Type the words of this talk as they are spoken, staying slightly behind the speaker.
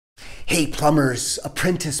Hey plumbers,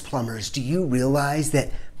 apprentice plumbers, do you realize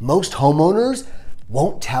that most homeowners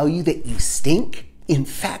won't tell you that you stink? In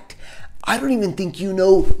fact, I don't even think you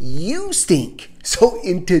know you stink. So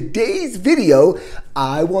in today's video,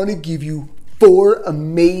 I want to give you 4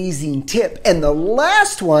 amazing tips, and the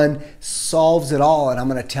last one solves it all, and I'm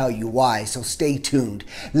going to tell you why, so stay tuned.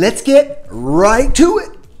 Let's get right to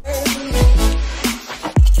it.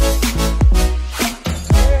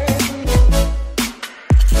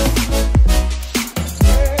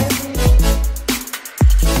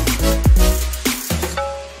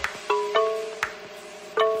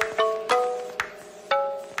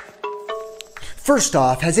 First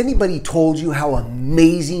off, has anybody told you how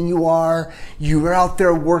amazing you are? You are out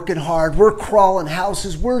there working hard, we're crawling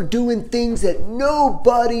houses, we're doing things that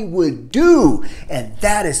nobody would do. And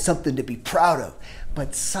that is something to be proud of.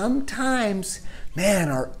 But sometimes, man,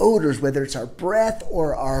 our odors, whether it's our breath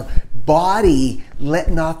or our body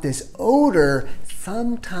letting off this odor,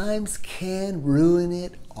 sometimes can ruin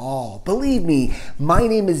it all. Believe me, my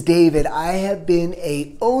name is David. I have been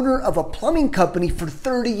an owner of a plumbing company for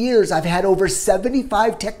 30 years. I've had over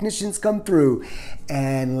 75 technicians come through.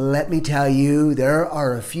 And let me tell you, there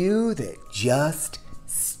are a few that just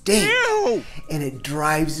stink. Ew! And it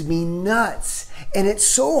drives me nuts. And it's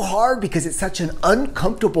so hard because it's such an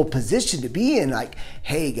uncomfortable position to be in. Like,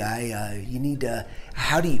 hey guy, you need to,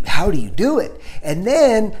 how do you do it? And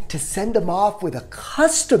then to send them off with a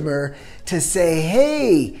customer to say,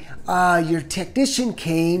 hey, your technician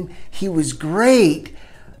came, he was great,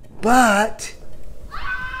 but,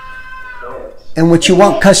 and what you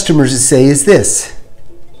want customers to say is this.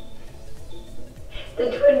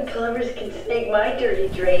 The twin plumbers can snake my dirty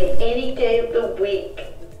drain any day of the week.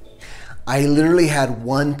 I literally had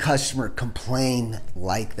one customer complain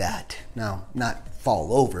like that. Now, not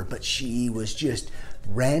fall over, but she was just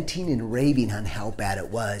ranting and raving on how bad it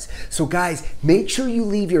was. So guys, make sure you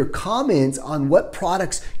leave your comments on what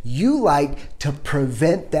products you like to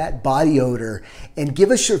prevent that body odor and give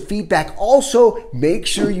us your feedback. Also, make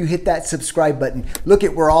sure you hit that subscribe button. Look,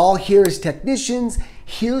 we're all here as technicians,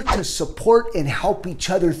 here to support and help each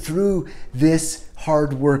other through this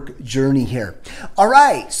hard work journey here. All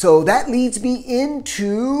right, so that leads me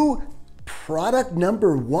into product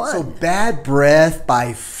number 1. So bad breath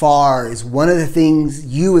by far is one of the things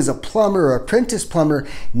you as a plumber or apprentice plumber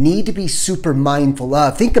need to be super mindful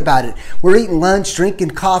of. Think about it. We're eating lunch,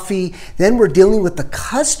 drinking coffee, then we're dealing with the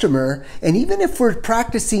customer, and even if we're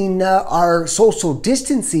practicing our social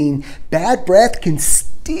distancing, bad breath can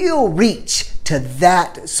still reach to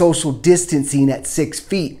that social distancing at 6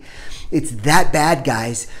 feet. It's that bad,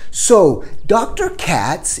 guys. So Dr.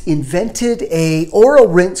 Katz invented a oral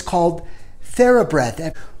rinse called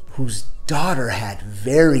TheraBreath, whose daughter had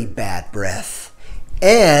very bad breath,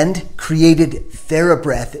 and created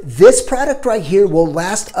TheraBreath. This product right here will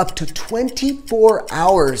last up to 24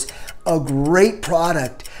 hours. A great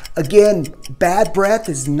product. Again, bad breath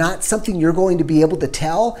is not something you're going to be able to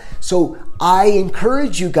tell. So I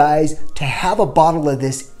encourage you guys to have a bottle of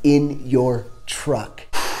this in your truck.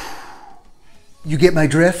 You get my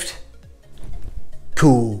drift?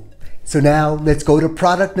 Cool. So now let's go to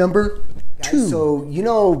product number 2. So, you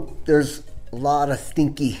know, there's a lot of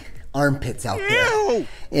stinky armpits out there. Ew!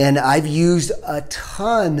 And I've used a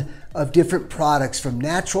ton of different products, from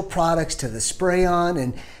natural products to the spray-on,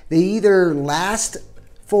 and they either last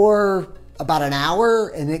for about an hour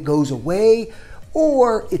and it goes away,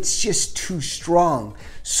 or it's just too strong.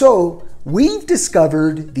 So we've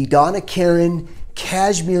discovered the Donna Karan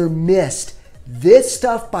Cashmere Mist. This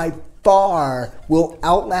stuff by far will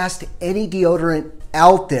outlast any deodorant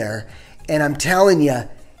out there. And I'm telling you,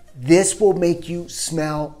 this will make you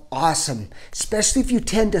smell awesome, especially if you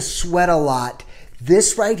tend to sweat a lot.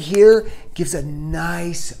 This right here gives a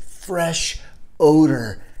nice, fresh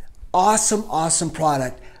odor. Awesome, awesome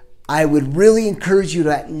product. I would really encourage you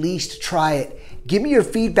to at least try it. Give me your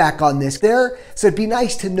feedback on this there. So it'd be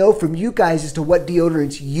nice to know from you guys as to what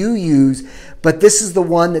deodorants you use, but this is the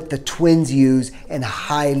one that the twins use and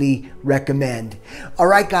highly recommend. All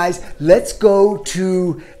right, guys, let's go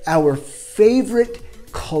to our favorite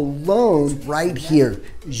cologne right here.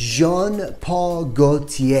 Jean Paul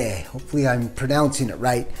Gaultier. Hopefully I'm pronouncing it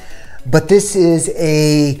right. But this is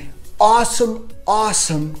a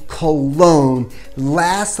awesome cologne.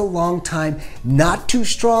 Lasts a long time. Not too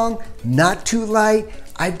strong, not too light.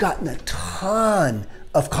 I've gotten a ton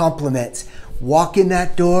of compliments. Walk in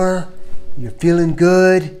that door, you're feeling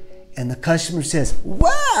good, and the customer says,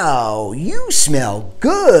 wow, you smell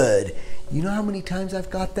good. You know how many times I've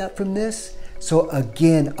got that from this? So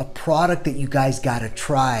again, a product that you guys gotta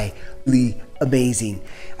try, really amazing.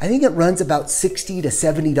 I think it runs about $60 to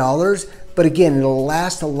 $70, but again, it'll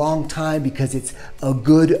last a long time because it's a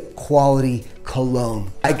good quality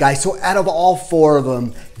cologne. All right, guys, so out of all four of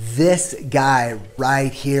them, this guy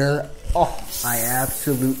right here, oh, I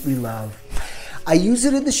absolutely love. I use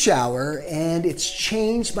it in the shower and it's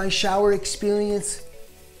changed my shower experience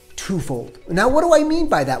twofold. Now, what do I mean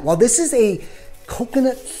by that? Well, this is a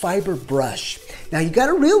coconut fiber brush. Now, you got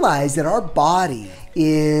to realize that our body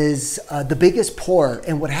is the biggest pore,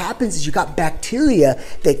 and what happens is you got bacteria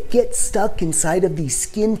that get stuck inside of these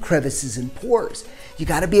skin crevices and pores. You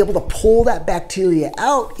got to be able to pull that bacteria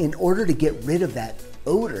out in order to get rid of that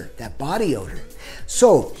odor, that body odor.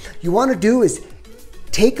 So you want to do is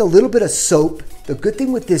take a little bit of soap. The good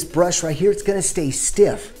thing with this brush right here, it's going to stay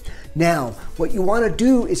stiff. Now, what you want to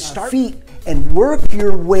do is start feet and work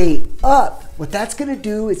your way up. What that's going to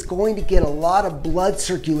do is going to get a lot of blood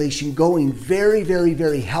circulation going, very, very,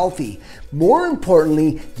 very healthy. More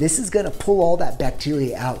importantly, this is going to pull all that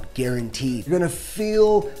bacteria out, guaranteed. You're going to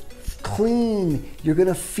feel clean. You're going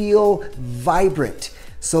to feel vibrant.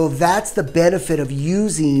 So that's the benefit of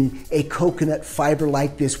using a coconut fiber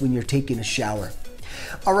like this when you're taking a shower.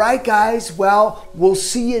 All right, guys, well, we'll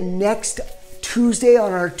see you next Tuesday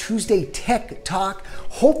on our Tuesday Tech Talk.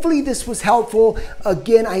 Hopefully this was helpful.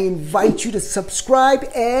 Again, I invite you to subscribe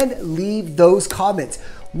and leave those comments.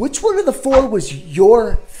 Which one of the four was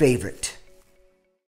your favorite?